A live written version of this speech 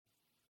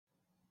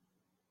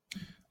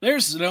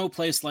There's no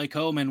place like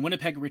home, and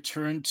Winnipeg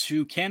returned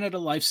to Canada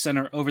Life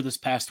Centre over this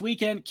past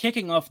weekend,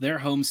 kicking off their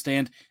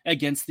homestand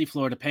against the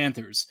Florida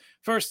Panthers.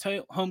 First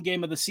home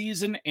game of the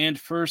season and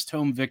first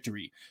home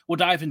victory. We'll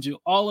dive into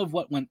all of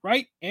what went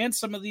right and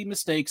some of the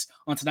mistakes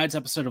on tonight's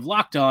episode of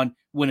Locked On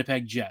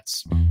Winnipeg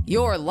Jets.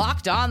 You're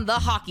Locked On the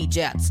Hockey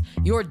Jets,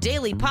 your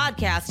daily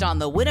podcast on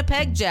the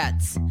Winnipeg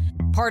Jets.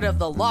 Part of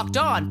the Locked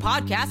On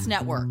Podcast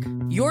Network,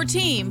 your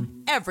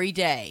team every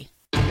day.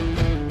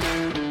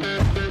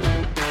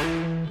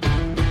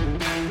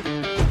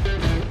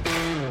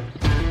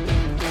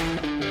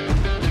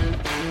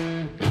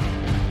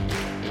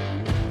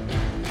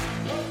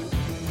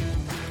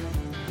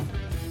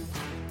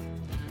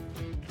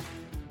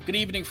 Good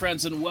evening,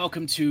 friends, and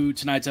welcome to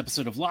tonight's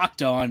episode of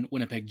Locked On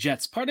Winnipeg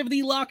Jets, part of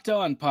the Locked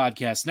On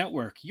Podcast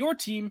Network, your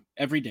team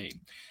every day.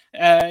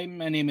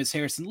 My name is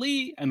Harrison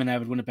Lee. I'm an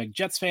avid Winnipeg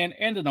Jets fan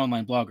and an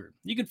online blogger.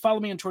 You can follow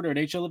me on Twitter at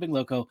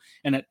HLLivingLoco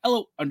and at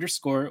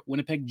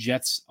LO_Winnipeg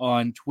Jets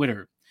on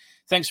Twitter.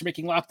 Thanks for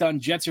making Locked On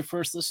Jets your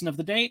first listen of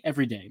the day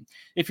every day.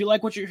 If you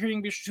like what you're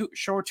hearing, be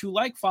sure to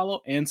like,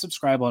 follow, and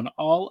subscribe on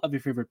all of your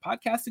favorite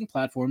podcasting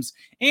platforms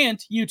and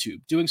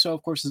YouTube. Doing so,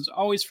 of course, is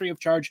always free of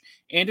charge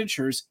and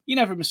ensures you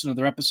never miss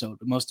another episode.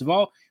 But most of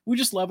all, we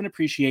just love and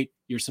appreciate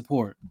your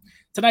support.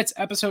 Tonight's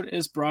episode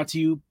is brought to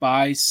you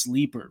by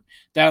Sleeper.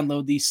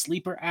 Download the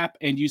Sleeper app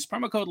and use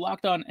promo code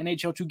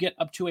LOCKEDONNHL to get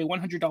up to a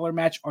 $100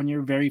 match on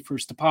your very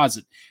first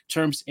deposit.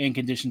 Terms and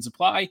conditions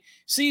apply.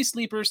 See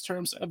Sleeper's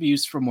terms of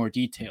use for more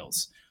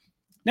details.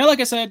 Now, like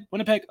I said,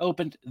 Winnipeg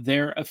opened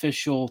their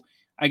official,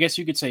 I guess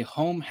you could say,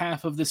 home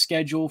half of the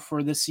schedule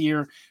for this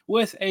year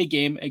with a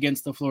game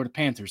against the Florida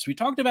Panthers. We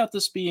talked about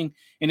this being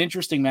an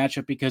interesting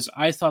matchup because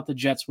I thought the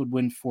Jets would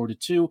win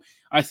 4-2.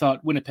 I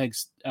thought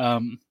Winnipeg's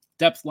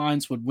depth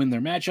lines would win their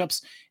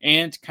matchups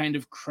and kind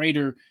of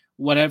crater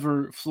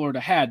whatever Florida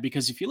had,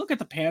 because if you look at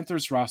the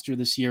Panthers roster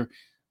this year,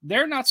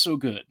 they're not so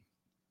good.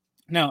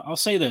 Now, I'll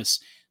say this.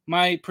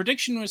 My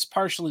prediction was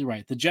partially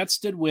right. The Jets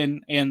did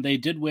win, and they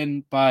did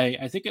win by,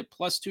 I think, a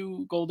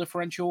 +2 goal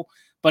differential,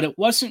 but it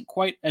wasn't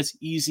quite as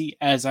easy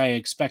as I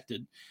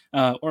expected.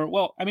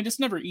 It's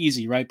never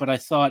easy, right? But I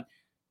thought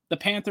the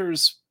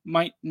Panthers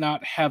might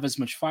not have as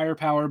much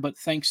firepower, but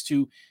thanks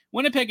to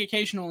Winnipeg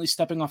occasionally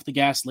stepping off the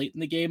gas late in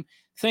the game,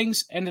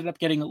 things ended up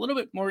getting a little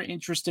bit more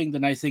interesting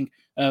than I think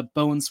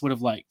Bones would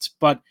have liked.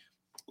 But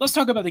let's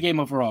talk about the game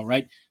overall,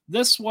 right?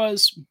 This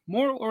was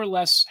more or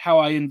less how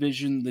I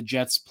envisioned the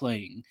Jets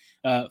playing.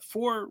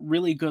 4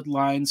 really good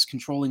lines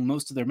controlling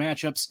most of their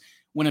matchups.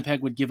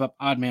 Winnipeg would give up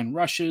odd man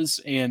rushes,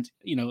 and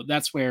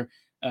that's where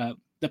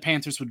the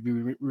Panthers would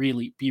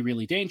be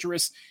really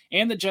dangerous,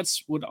 and the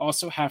Jets would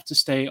also have to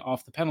stay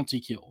off the penalty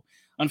kill.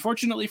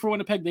 Unfortunately for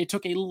Winnipeg, they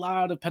took a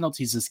lot of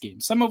penalties this game,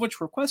 some of which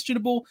were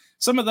questionable,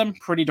 some of them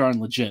pretty darn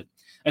legit.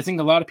 I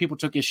think a lot of people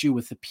took issue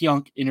with the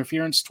Pionk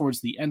interference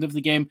towards the end of the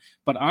game,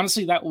 but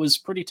honestly, that was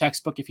pretty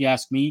textbook if you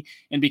ask me,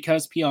 and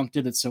because Pionk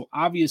did it so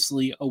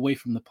obviously away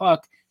from the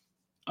puck,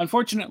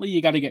 unfortunately,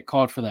 you got to get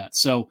called for that.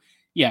 So,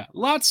 yeah,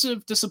 lots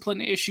of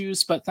discipline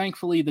issues, but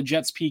thankfully, the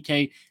Jets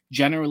PK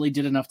generally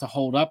did enough to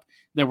hold up.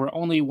 There were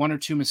only 1 or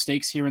 2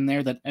 mistakes here and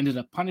there that ended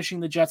up punishing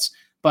the Jets,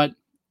 but,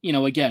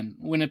 again,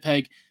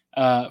 Winnipeg,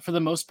 for the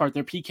most part,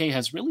 their PK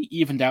has really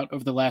evened out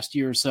over the last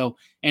year or so,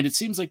 and it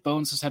seems like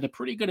Bones has had a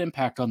pretty good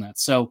impact on that.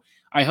 So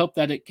I hope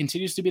that it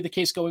continues to be the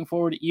case going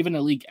forward. Even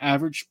a league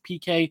average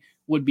PK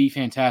would be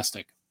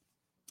fantastic.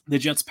 The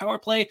Jets' power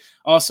play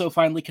also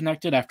finally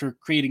connected after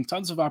creating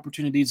tons of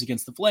opportunities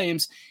against the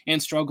Flames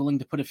and struggling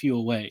to put a few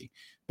away.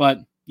 But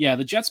yeah,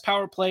 the Jets'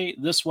 power play,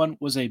 this one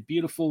was a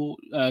beautiful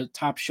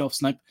top shelf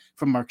snipe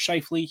from Mark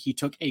Scheifele. He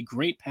took a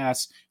great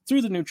pass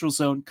through the neutral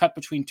zone, cut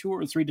between 2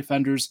 or 3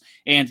 defenders,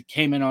 and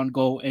came in on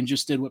goal and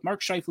just did what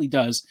Mark Scheifele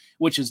does,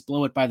 which is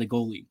blow it by the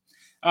goalie.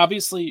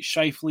 Obviously,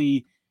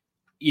 Scheifele,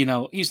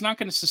 he's not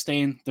going to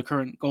sustain the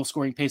current goal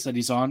scoring pace that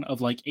he's on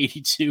of like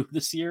 82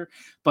 this year,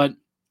 but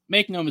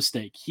make no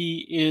mistake,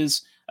 he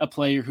is a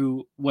player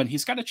who, when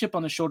he's got a chip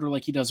on the shoulder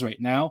like he does right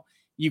now,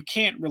 you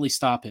can't really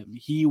stop him.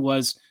 He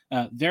was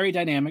very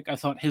dynamic. I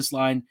thought his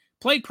line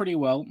played pretty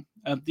well.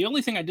 The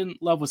only thing I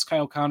didn't love was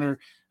Kyle Connor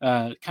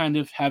kind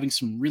of having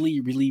some really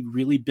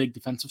big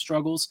defensive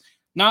struggles.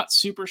 Not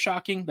super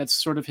shocking. That's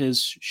sort of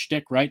his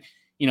shtick, right?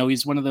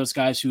 He's one of those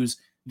guys who's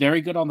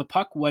very good on the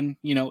puck when,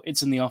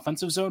 it's in the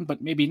offensive zone,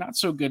 but maybe not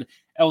so good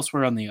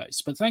elsewhere on the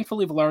ice. But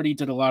thankfully, Velarde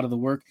did a lot of the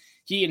work.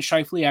 He and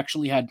Scheifele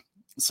actually had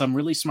some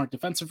really smart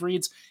defensive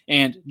reads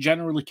and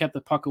generally kept the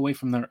puck away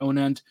from their own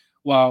end,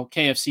 while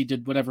KFC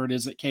did whatever it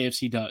is that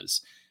KFC does.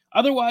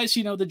 Otherwise,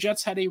 the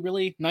Jets had a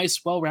really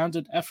nice,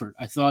 well-rounded effort.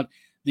 I thought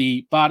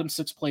the bottom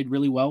 6 played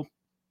really well.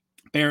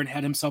 Barron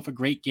had himself a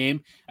great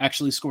game,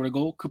 actually scored a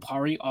goal.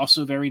 Kupari,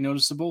 also very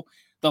noticeable.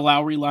 The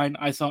Lowry line,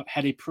 I thought,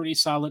 had a pretty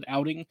solid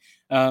outing.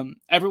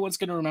 Everyone's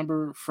going to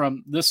remember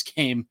from this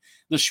game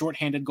the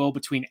shorthanded goal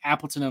between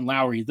Appleton and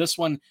Lowry. This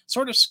one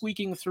sort of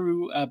squeaking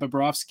through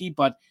Bobrovsky,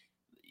 but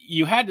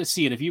you had to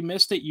see it. If you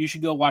missed it, you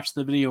should go watch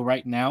the video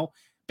right now.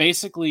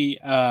 Basically,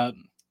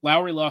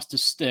 Lowry lost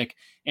his stick,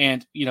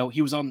 and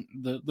he was on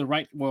the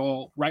right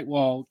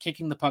wall,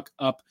 kicking the puck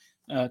up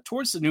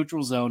towards the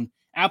neutral zone.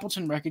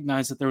 Appleton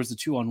recognized that there was a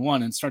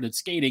 2-on-1 and started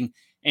skating,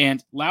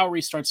 and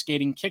Lowry starts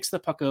skating, kicks the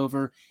puck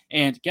over,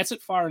 and gets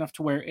it far enough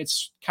to where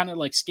it's kind of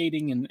like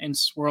skating and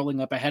swirling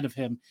up ahead of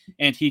him.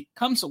 And he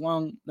comes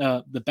along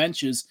the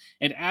benches,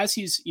 and as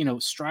he's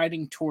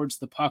striding towards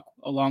the puck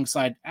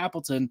alongside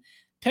Appleton,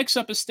 picks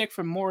up a stick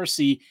from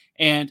Morrissey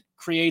and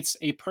creates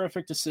a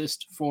perfect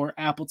assist for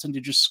Appleton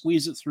to just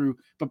squeeze it through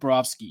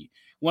Bobrovsky.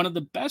 One of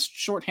the best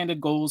shorthanded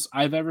goals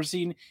I've ever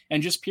seen,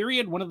 and just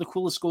period, one of the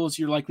coolest goals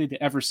you're likely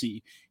to ever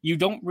see. You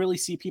don't really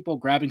see people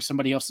grabbing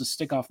somebody else's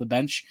stick off the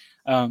bench.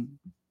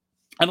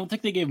 I don't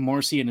think they gave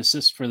Morrissey an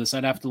assist for this.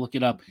 I'd have to look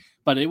it up,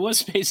 but it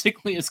was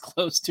basically as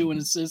close to an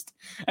assist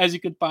as you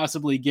could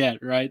possibly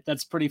get, right?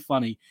 That's pretty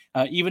funny.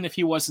 Even if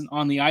he wasn't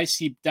on the ice,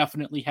 he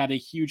definitely had a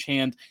huge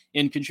hand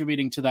in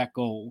contributing to that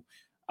goal.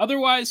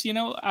 Otherwise,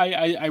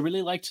 I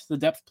really liked the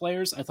depth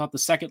players. I thought the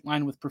second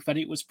line with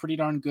Perfetti was pretty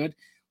darn good.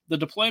 The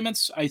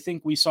deployments, I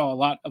think we saw a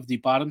lot of the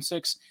bottom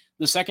six.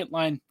 The second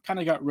line kind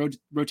of got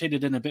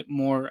rotated in a bit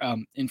more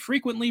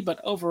infrequently,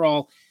 but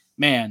overall,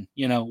 man,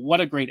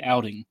 what a great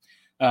outing.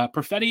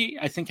 Perfetti,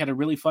 I think, had a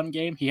really fun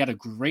game. He had a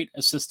great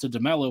assist to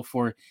DeMello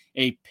for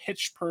a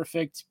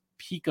pitch-perfect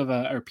peach of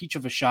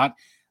a shot,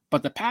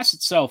 but the pass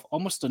itself,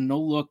 almost a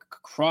no-look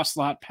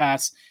cross-lot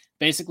pass,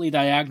 basically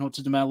diagonal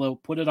to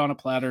DeMello, put it on a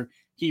platter.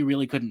 He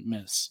really couldn't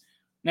miss.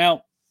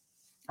 Now,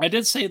 I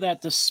did say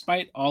that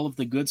despite all of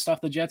the good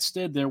stuff the Jets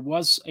did, there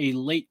was a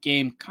late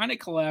game kind of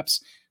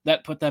collapse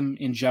that put them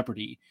in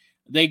jeopardy.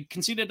 They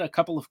conceded a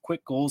couple of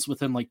quick goals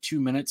within like 2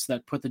 minutes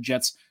that put the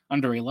Jets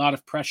under a lot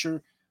of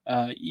pressure.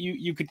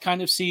 You could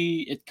kind of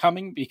see it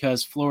coming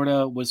because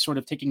Florida was sort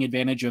of taking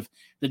advantage of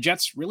the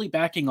Jets really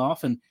backing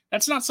off, and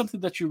that's not something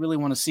that you really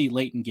want to see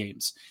late in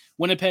games.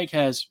 Winnipeg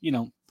has,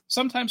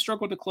 sometimes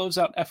struggled to close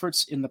out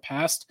efforts in the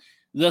past.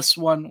 This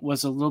one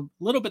was a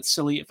little bit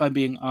silly, if I'm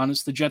being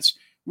honest. The Jets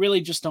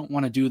really just don't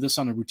want to do this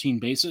on a routine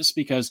basis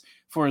because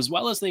for as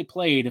well as they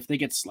played, if they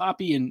get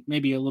sloppy and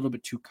maybe a little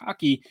bit too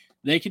cocky,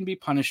 they can be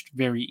punished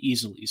very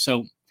easily.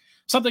 So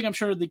something I'm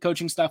sure the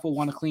coaching staff will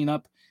want to clean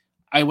up.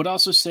 I would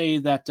also say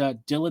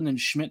that Dillon and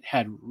Schmidt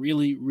had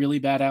really, really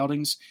bad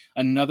outings.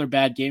 Another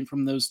bad game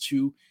from those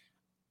two.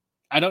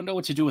 I don't know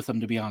what to do with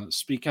them, to be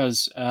honest,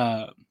 because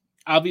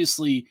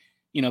obviously,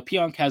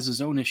 Pionk has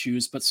his own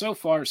issues, but so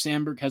far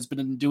Sandberg has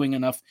been doing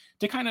enough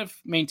to kind of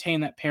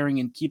maintain that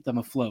pairing and keep them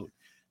afloat.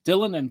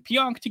 Dillon and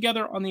Pionk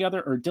together on the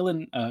other, or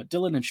Dillon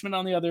and Schmidt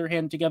on the other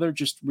hand together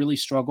just really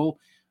struggle.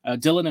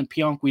 Dillon and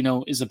Pionk we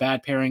know is a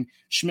bad pairing.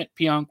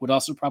 Schmidt-Pionk would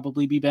also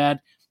probably be bad.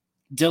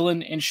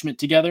 Dillon and Schmidt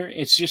together,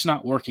 it's just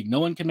not working.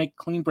 No one can make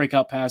clean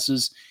breakout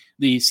passes.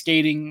 The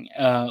skating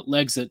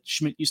legs that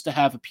Schmidt used to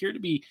have appear to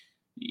be,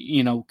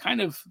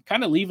 kind of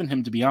leaving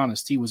him, to be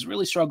honest. He was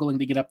really struggling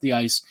to get up the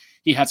ice.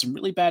 He had some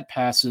really bad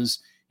passes,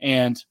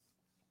 and,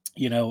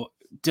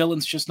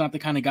 Dillon's just not the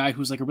kind of guy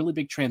who's like a really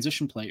big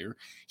transition player.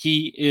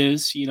 He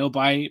is,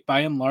 by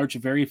and large, a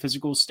very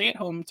physical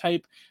stay-at-home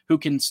type who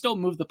can still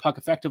move the puck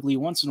effectively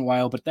once in a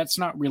while, but that's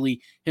not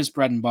really his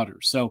bread and butter.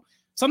 So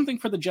something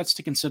for the Jets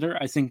to consider.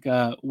 I think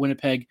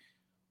Winnipeg,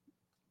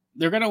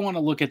 they're going to want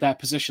to look at that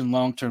position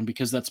long-term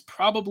because that's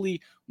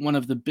probably one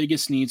of the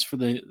biggest needs for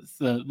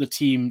the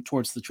team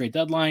towards the trade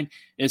deadline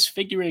is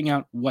figuring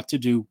out what to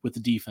do with the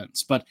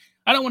defense. But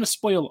I don't want to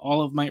spoil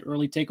all of my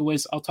early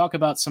takeaways. I'll talk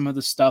about some of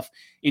the stuff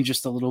in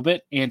just a little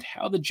bit and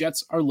how the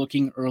Jets are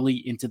looking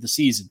early into the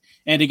season.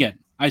 And again,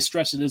 I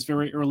stress it is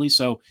very early,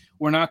 so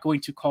we're not going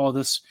to call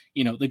this,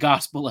 the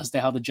gospel as to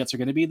how the Jets are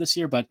going to be this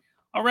year, but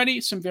already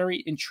some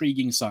very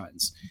intriguing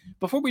signs.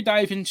 Before we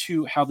dive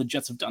into how the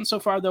Jets have done so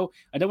far, though,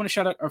 I do want to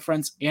shout out our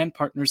friends and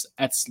partners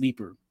at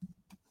Sleeper.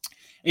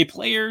 A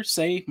player,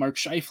 say Mark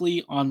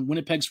Scheifele, on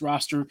Winnipeg's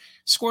roster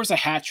scores a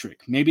hat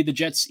trick. Maybe the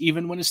Jets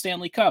even win a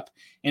Stanley Cup.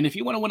 And if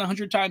you want to win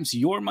 100 times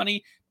your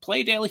money,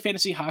 play daily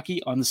fantasy hockey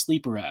on the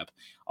Sleeper app.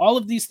 All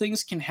of these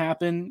things can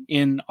happen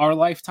in our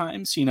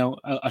lifetimes. A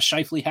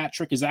Scheifele hat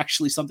trick is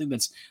actually something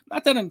that's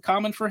not that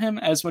uncommon for him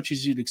as much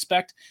as you'd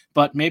expect,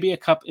 but maybe a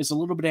cup is a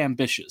little bit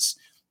ambitious.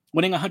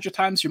 Winning 100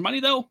 times your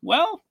money, though,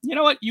 well, you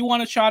know what? You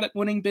want a shot at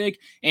winning big,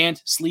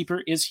 and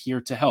Sleeper is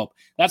here to help.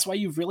 That's why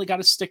you've really got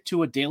to stick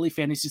to a daily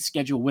fantasy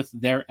schedule with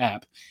their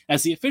app.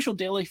 As the official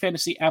daily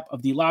fantasy app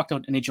of the Locked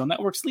On NHL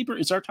Network, Sleeper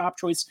is our top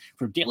choice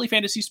for daily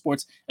fantasy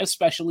sports,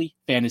 especially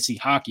fantasy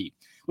hockey.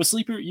 With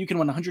Sleeper, you can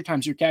win 100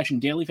 times your cash in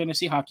daily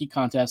fantasy hockey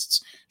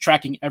contests,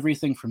 tracking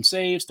everything from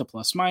saves to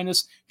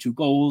plus-minus to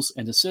goals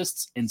and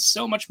assists, and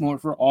so much more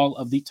for all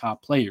of the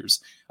top players.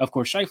 Of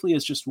course, Scheifele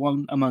is just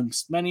one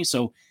amongst many,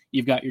 so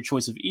you've got your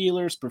choice of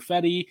Ehlers,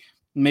 Perfetti.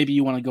 Maybe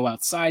you want to go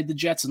outside the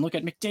Jets and look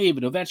at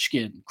McDavid,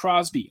 Ovechkin,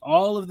 Crosby,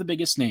 all of the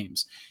biggest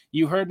names.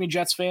 You heard me,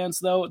 Jets fans,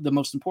 though. The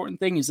most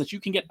important thing is that you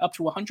can get up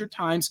to 100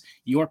 times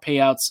your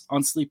payouts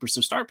on Sleeper. So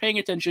start paying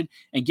attention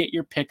and get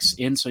your picks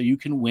in so you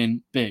can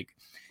win big.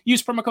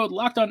 Use promo code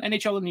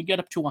LOCKEDONNHL and you get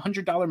up to a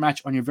 $100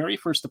 match on your very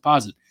first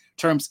deposit.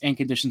 Terms and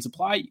conditions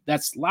apply.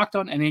 That's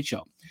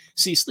LOCKEDONNHL.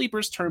 See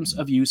Sleeper's terms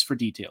of use for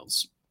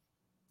details.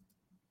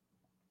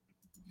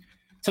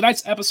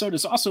 Tonight's episode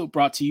is also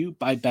brought to you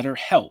by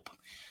BetterHelp.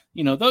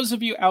 Those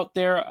of you out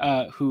there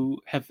who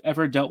have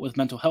ever dealt with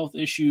mental health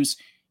issues,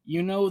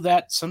 you know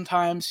that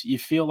sometimes you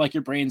feel like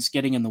your brain's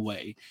getting in the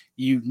way.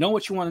 You know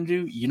what you want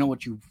to do, you know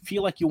what you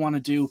feel like you want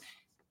to do,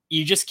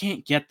 you just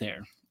can't get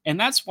there. And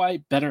that's why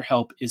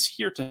BetterHelp is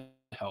here to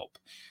help.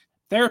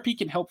 Therapy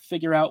can help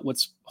figure out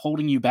what's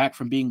holding you back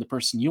from being the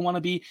person you want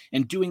to be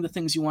and doing the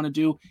things you want to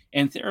do.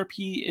 And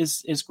therapy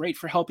is great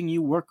for helping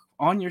you work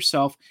on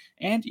yourself.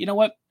 And you know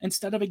what?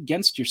 Instead of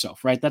against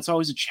yourself, right? That's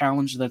always a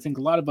challenge that I think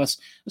a lot of us,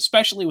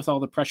 especially with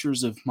all the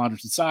pressures of modern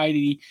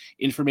society,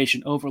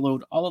 information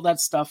overload, all of that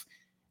stuff,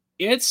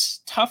 it's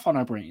tough on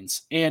our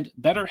brains. And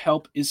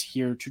BetterHelp is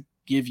here to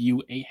give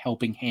you a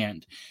helping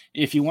hand.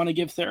 If you want to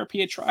give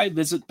therapy a try,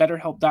 visit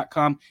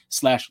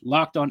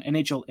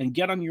betterhelp.com/lockedonnhl and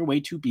get on your way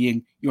to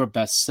being your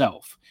best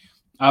self.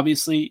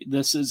 Obviously,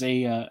 this is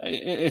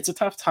it's a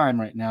tough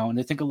time right now, and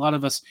I think a lot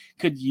of us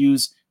could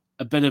use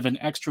a bit of an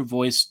extra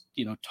voice,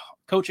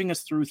 coaching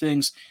us through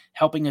things,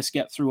 helping us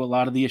get through a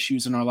lot of the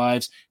issues in our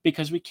lives,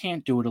 because we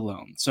can't do it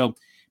alone. So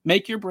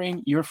make your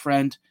brain your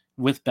friend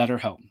with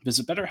BetterHelp.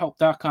 Visit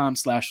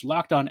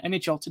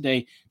betterhelp.com/lockedonnhl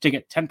today to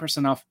get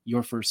 10% off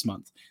your first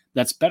month.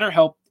 That's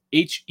BetterHelp,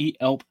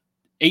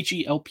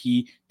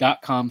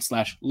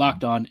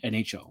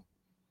 HELP.com/lockedonnhl.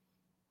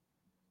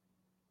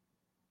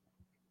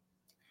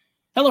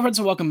 Hello, friends,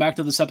 and welcome back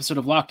to this episode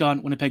of Locked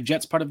On Winnipeg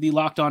Jets, part of the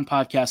Locked On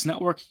Podcast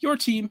Network, your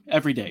team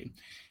every day.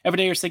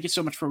 Everydayers, thank you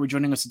so much for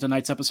rejoining us in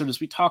tonight's episode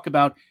as we talk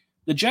about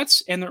the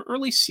Jets and their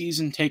early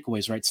season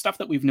takeaways, right? Stuff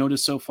that we've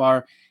noticed so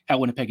far, how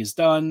Winnipeg has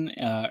done,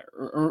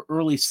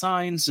 early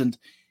signs. And,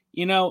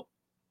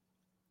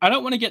 I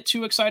don't want to get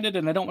too excited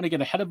and I don't want to get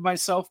ahead of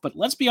myself, but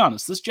let's be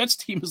honest, this Jets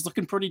team is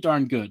looking pretty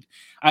darn good.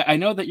 I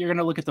know that you're going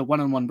to look at the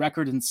 1-1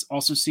 record and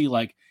also see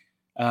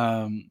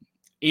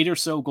 8 or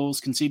so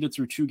goals conceded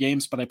through 2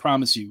 games, but I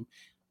promise you,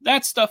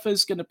 that stuff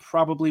is going to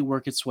probably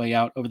work its way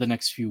out over the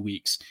next few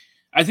weeks.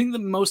 I think the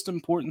most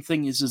important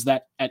thing is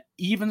that at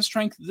even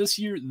strength this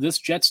year, this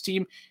Jets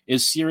team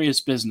is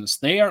serious business.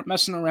 They aren't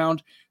messing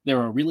around.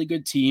 They're a really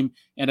good team,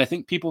 and I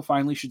think people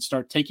finally should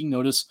start taking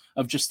notice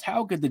of just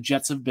how good the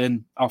Jets have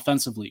been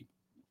offensively.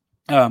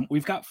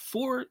 We've got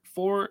four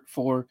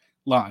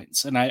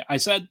lines, and I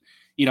said,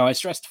 I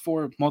stressed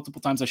 4 multiple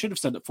times. I should have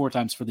said it 4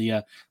 times for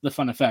the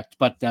fun effect,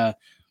 but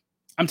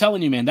I'm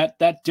telling you, man,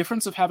 that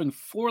difference of having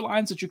 4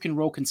 lines that you can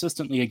roll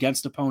consistently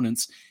against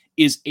opponents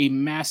is a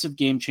massive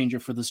game changer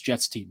for this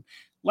Jets team.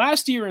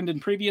 Last year and in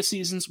previous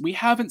seasons, we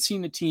haven't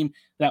seen a team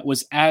that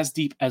was as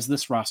deep as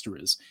this roster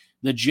is.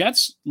 The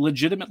Jets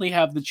legitimately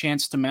have the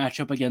chance to match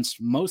up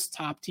against most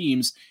top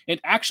teams and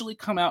actually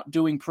come out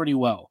doing pretty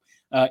well.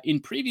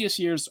 In previous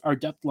years, our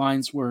depth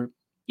lines were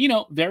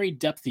very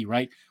depthy,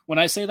 right? When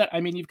I say that,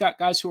 I mean, you've got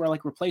guys who are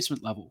like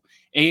replacement level.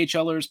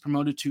 AHLers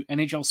promoted to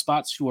NHL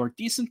spots who are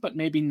decent, but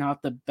maybe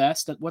not the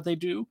best at what they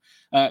do.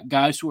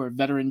 Guys who are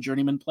veteran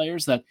journeyman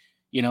players that,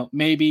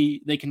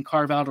 maybe they can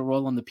carve out a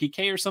role on the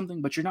PK or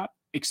something, but you're not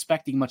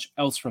expecting much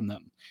else from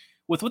them.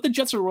 With what the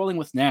Jets are rolling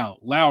with now,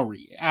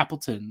 Lowry,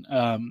 Appleton,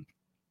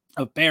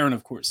 Barron,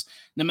 of course,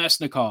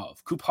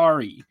 Nemesnikov,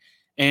 Kupari,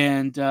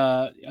 and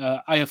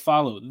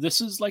Iafallo. This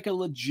is like a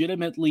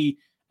legitimately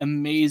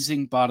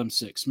amazing bottom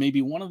 6,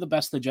 maybe one of the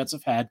best the Jets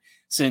have had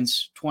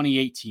since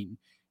 2018.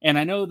 And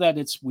I know that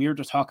it's weird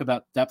to talk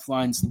about depth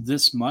lines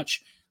this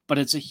much, but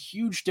it's a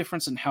huge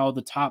difference in how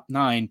the top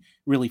 9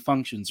 really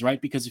functions,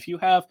 right? Because if you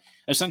have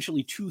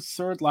essentially 2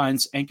 third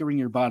lines anchoring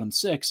your bottom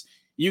 6,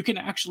 you can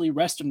actually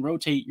rest and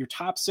rotate your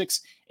top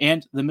 6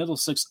 and the middle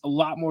 6 a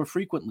lot more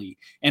frequently.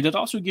 And it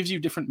also gives you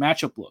different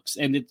matchup looks.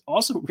 And it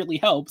also really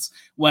helps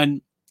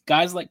when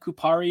guys like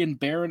Kupari and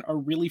Barron are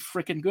really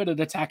freaking good at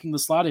attacking the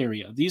slot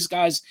area. These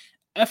guys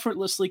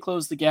effortlessly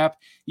close the gap.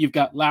 You've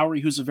got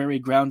Lowry, who's a very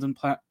ground and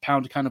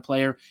pound kind of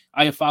player.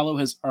 Iafallo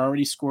has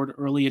already scored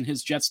early in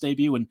his Jets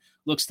debut and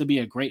looks to be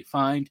a great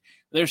find.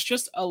 There's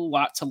just a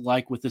lot to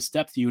like with this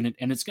depth unit,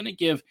 and it's going to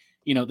give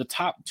the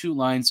top 2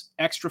 lines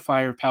extra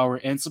firepower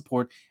and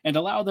support and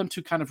allow them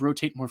to kind of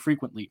rotate more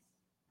frequently.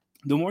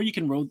 The more you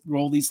can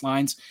roll these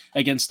lines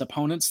against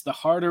opponents, the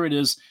harder it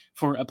is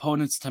for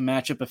opponents to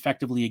match up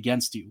effectively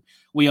against you.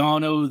 We all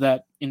know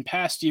that in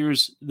past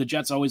years, the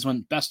Jets always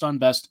went best on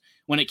best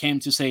when it came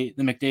to, say,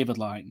 the McDavid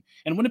line.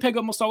 And Winnipeg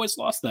almost always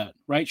lost that,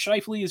 right?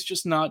 Scheifele is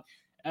just not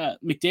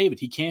McDavid.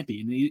 He can't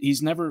be. And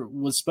he's never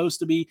was supposed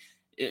to be.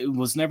 It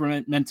was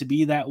never meant to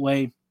be that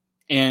way.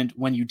 And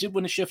when you did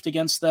win a shift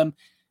against them,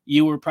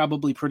 you were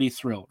probably pretty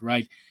thrilled,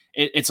 right?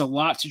 It's a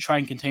lot to try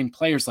and contain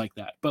players like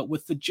that. But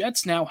with the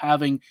Jets now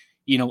having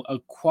a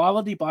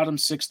quality bottom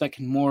 6 that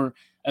can more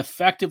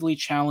effectively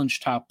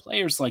challenge top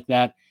players like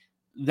that,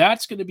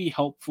 that's going to be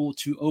helpful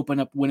to open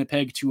up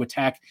Winnipeg to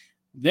attack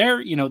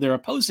their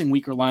opposing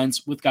weaker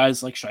lines with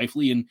guys like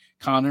Scheifele and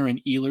Connor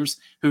and Ehlers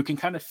who can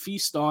kind of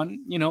feast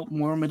on,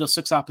 more middle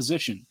 6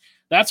 opposition.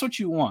 That's what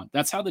you want.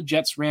 That's how the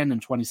Jets ran in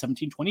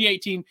 2017,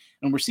 2018,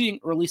 and we're seeing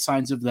early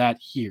signs of that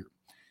here.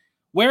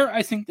 Where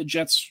I think the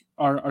Jets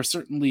are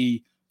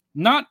certainly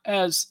not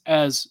as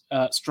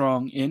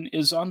strong in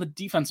is on the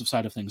defensive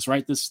side of things,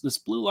 right? This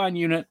blue line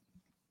unit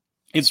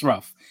It's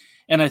rough.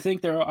 And I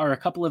think there are a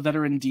couple of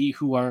veteran D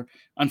who are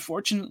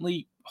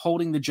unfortunately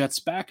holding the Jets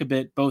back a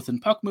bit, both in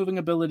puck moving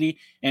ability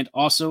and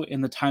also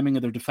in the timing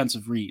of their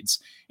defensive reads.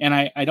 And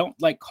I don't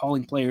like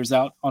calling players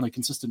out on a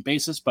consistent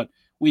basis, but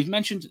we've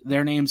mentioned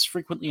their names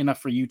frequently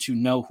enough for you to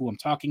know who I'm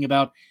talking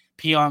about.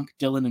 Pionk,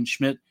 Dillon, and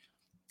Schmidt.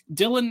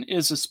 Dillon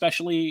is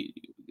especially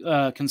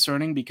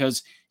concerning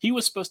because he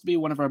was supposed to be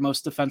one of our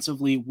most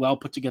defensively well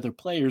put together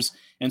players,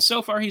 and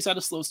so far he's had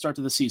a slow start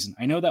to the season.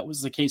 I know that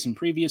was the case in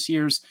previous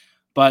years,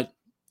 but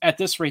at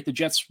this rate, the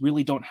Jets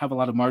really don't have a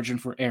lot of margin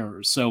for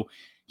errors. So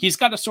he's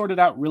got to sort it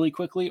out really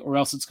quickly, or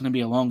else it's going to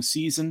be a long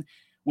season.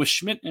 With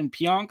Schmidt and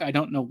Pionk, I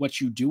don't know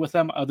what you do with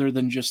them other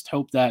than just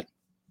hope that,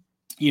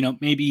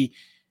 maybe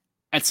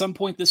at some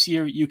point this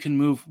year you can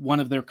move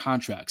one of their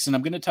contracts. And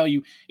I'm going to tell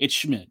you, it's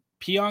Schmidt.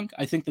 Pionk,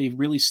 I think they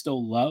really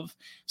still love.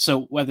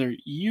 So whether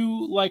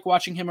you like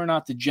watching him or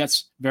not, the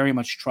Jets very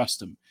much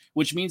trust him,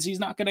 which means he's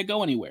not going to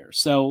go anywhere.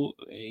 So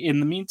in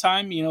the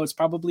meantime, it's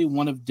probably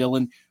one of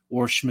Dillon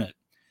or Schmidt.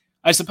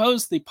 I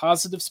suppose the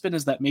positive spin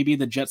is that maybe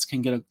the Jets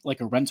can get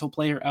a rental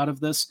player out of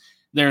this.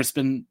 There's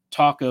been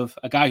talk of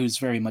a guy who's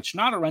very much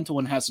not a rental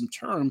and has some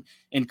term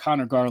in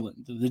Connor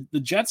Garland. The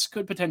Jets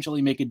could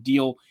potentially make a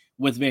deal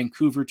with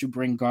Vancouver to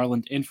bring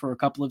Garland in for a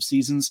couple of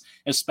seasons,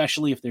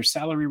 especially if their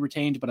salary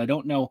retained, but I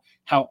don't know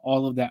how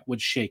all of that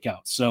would shake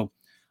out. So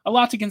a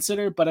lot to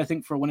consider, but I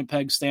think for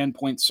Winnipeg's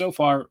standpoint so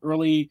far,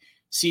 early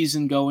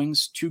season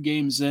goings, 2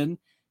 games in,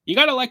 you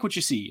got to like what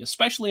you see,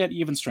 especially at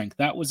even strength.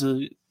 That was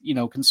a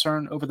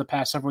concern over the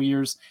past several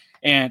years,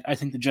 and I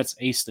think the Jets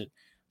aced it.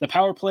 The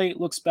power play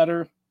looks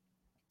better.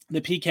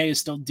 The PK is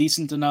still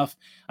decent enough.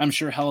 I'm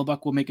sure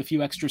Hellebuck will make a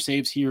few extra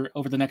saves here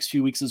over the next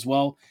few weeks as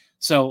well.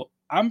 So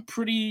I'm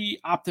pretty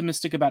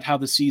optimistic about how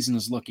the season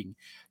is looking.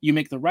 You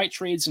make the right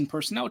trades and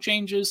personnel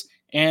changes,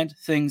 and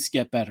things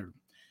get better.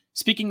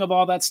 Speaking of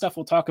all that stuff,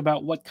 we'll talk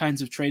about what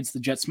kinds of trades the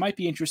Jets might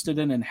be interested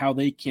in and how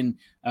they can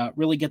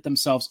really get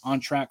themselves on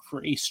track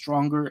for a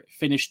stronger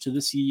finish to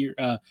this year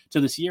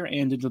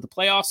and into the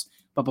playoffs.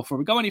 But before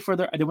we go any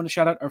further, I do want to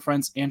shout out our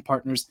friends and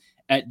partners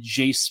at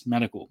Jace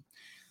Medical.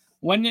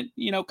 When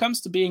it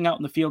comes to being out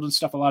in the field and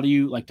stuff, a lot of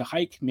you like to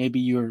hike.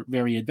 Maybe you're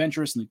very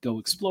adventurous and go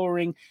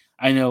exploring.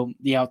 I know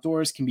the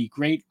outdoors can be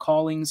great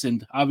callings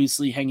and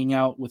obviously hanging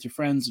out with your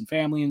friends and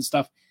family and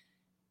stuff.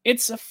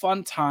 It's a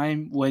fun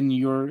time when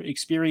you're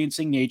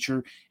experiencing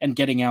nature and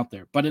getting out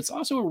there, but it's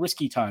also a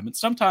risky time. And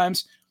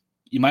sometimes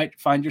you might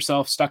find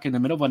yourself stuck in the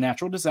middle of a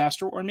natural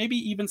disaster, or maybe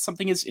even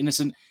something as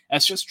innocent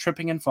as just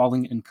tripping and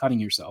falling and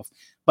cutting yourself.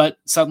 But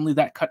suddenly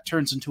that cut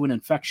turns into an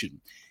infection.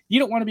 You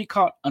don't want to be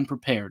caught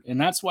unprepared, and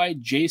that's why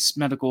Jace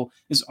Medical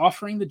is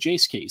offering the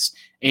Jace case,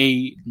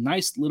 a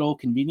nice little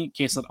convenient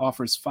case that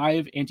offers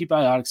 5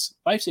 antibiotics,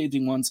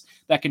 life-saving ones,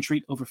 that can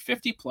treat over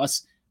 50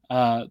 plus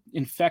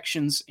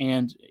infections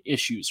and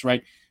issues,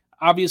 right?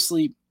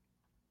 Obviously,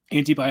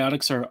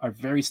 antibiotics are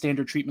very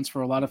standard treatments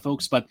for a lot of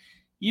folks, but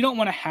you don't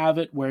want to have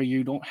it where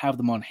you don't have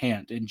them on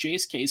hand. And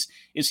Jay's case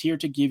is here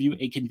to give you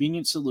a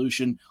convenient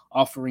solution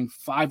offering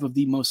 5 of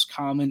the most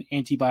common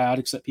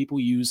antibiotics that people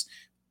use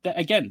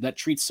that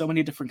treats so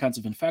many different kinds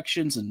of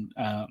infections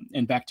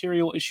and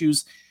bacterial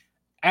issues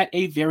at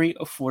a very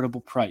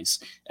affordable price.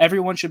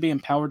 Everyone should be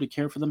empowered to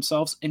care for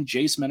themselves, and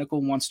Jace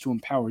Medical wants to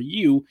empower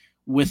you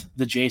with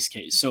the Jace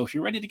case. So if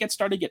you're ready to get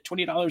started, get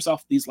 $20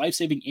 off these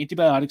life-saving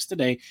antibiotics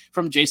today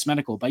from Jace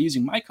Medical by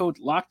using my code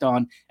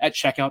LOCKEDON at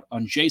checkout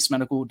on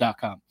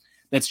jacemedical.com.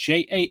 That's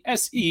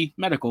JASE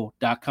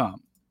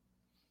medical.com.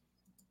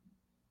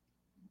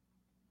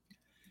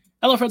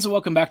 Hello, friends, and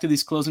welcome back to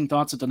these closing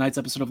thoughts of tonight's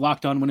episode of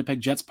Locked On Winnipeg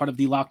Jets, part of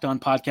the Locked On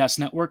Podcast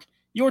Network,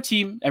 your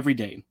team every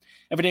day.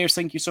 Everydayers,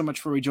 thank you so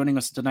much for rejoining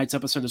us in tonight's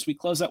episode as we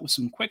close out with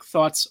some quick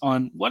thoughts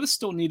on what is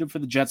still needed for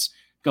the Jets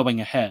going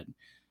ahead.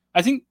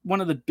 I think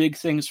one of the big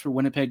things for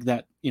Winnipeg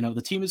that,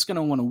 the team is going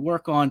to want to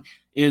work on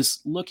is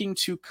looking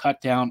to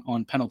cut down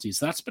on penalties.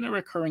 That's been a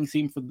recurring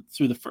theme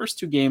through the first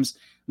 2 games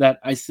that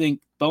I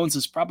think Bones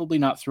is probably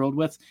not thrilled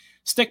with.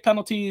 Stick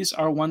penalties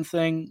are one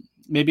thing,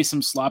 maybe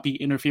some sloppy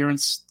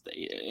interference.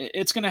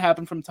 It's going to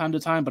happen from time to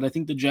time, but I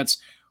think the Jets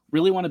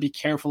really want to be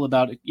careful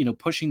about,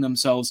 pushing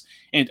themselves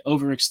and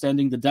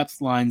overextending the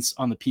depth lines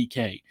on the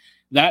PK.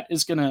 That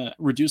is going to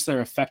reduce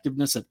their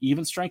effectiveness at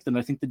even strength, and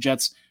I think the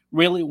Jets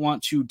really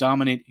want to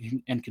dominate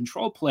and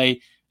control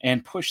play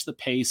and push the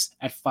pace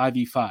at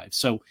 5v5.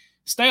 So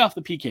stay off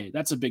the PK.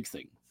 That's a big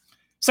thing.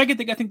 Second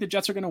thing I think the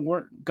Jets are going to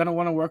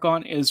want to work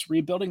on is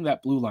rebuilding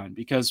that blue line,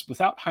 because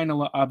without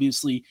Heinola,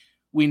 obviously,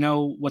 we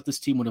know what this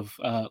team would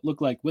have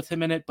looked like with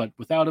him in it, but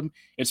without him,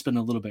 it's been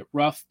a little bit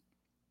rough.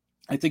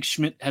 I think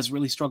Schmidt has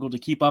really struggled to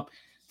keep up.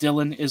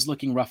 Dillon is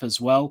looking rough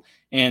as well,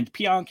 and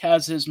Pionk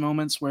has his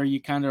moments where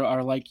you kind of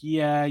are like,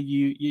 yeah,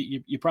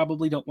 you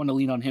probably don't want to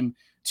lean on him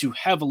too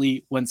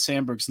heavily when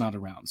Sandberg's not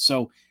around.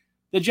 So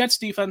the Jets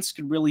defense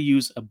could really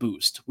use a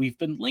boost. We've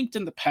been linked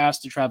in the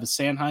past to Travis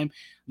Sanheim.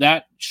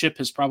 That ship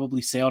has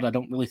probably sailed. I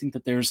don't really think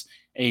that there's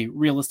a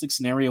realistic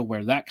scenario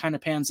where that kind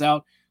of pans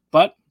out,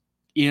 but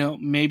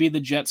maybe the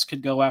Jets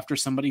could go after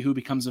somebody who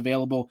becomes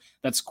available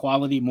that's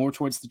quality more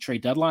towards the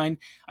trade deadline.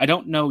 I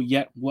don't know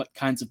yet what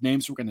kinds of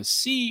names we're going to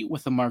see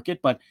with the market,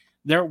 but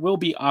there will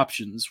be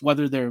options.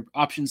 Whether they're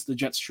options the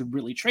Jets should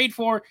really trade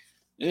for,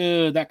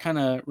 that kind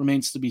of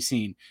remains to be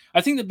seen.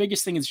 I think the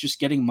biggest thing is just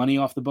getting money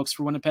off the books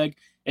for Winnipeg.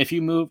 If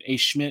you move a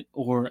Schmidt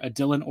or a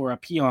Dillon or a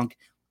Pionk,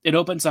 it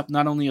opens up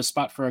not only a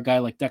spot for a guy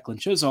like Declan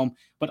Chisholm,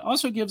 but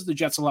also gives the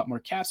Jets a lot more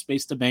cap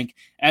space to bank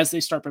as they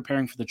start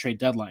preparing for the trade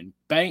deadline.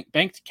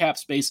 Banked cap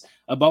space,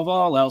 above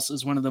all else,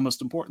 is one of the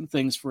most important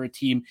things for a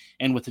team,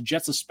 and with the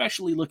Jets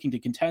especially looking to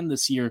contend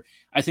this year,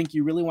 I think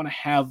you really want to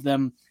have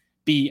them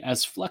be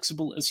as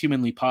flexible as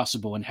humanly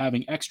possible, and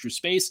having extra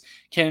space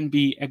can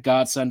be a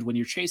godsend when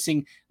you're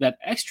chasing that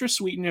extra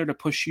sweetener to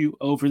push you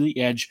over the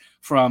edge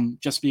from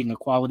just being a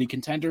quality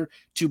contender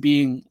to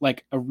being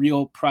like a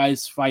real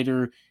prize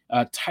fighter,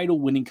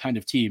 title-winning kind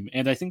of team.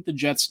 And I think the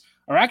Jets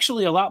are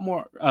actually a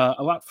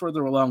lot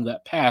further along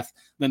that path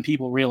than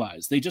people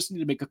realize. They just need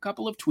to make a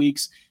couple of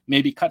tweaks,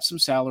 maybe cut some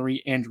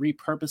salary, and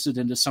repurpose it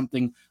into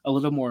something a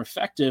little more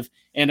effective.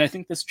 And I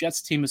think this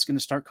Jets team is going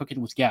to start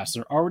cooking with gas.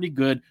 They're already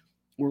good.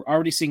 We're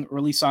already seeing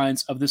early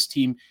signs of this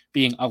team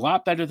being a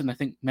lot better than I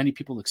think many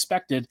people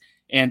expected.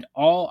 And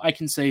all I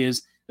can say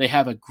is they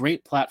have a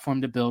great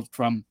platform to build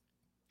from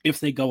if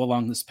they go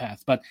along this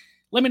path. But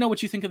let me know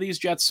what you think of these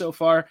Jets so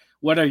far.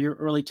 What are your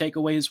early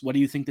takeaways? What do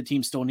you think the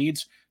team still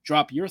needs?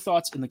 Drop your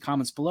thoughts in the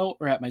comments below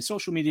or at my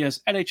social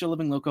medias at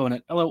HLLivingLoco and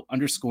at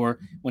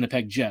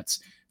LO_Winnipeg Jets.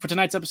 For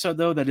tonight's episode,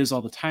 though, that is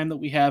all the time that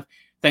we have.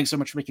 Thanks so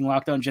much for making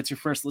Locked On Jets your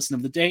first listen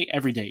of the day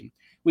every day.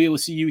 We will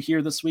see you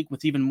here this week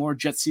with even more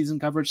Jets season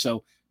coverage,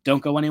 so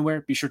don't go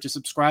anywhere. Be sure to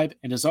subscribe,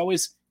 and as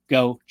always,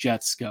 go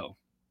Jets, go.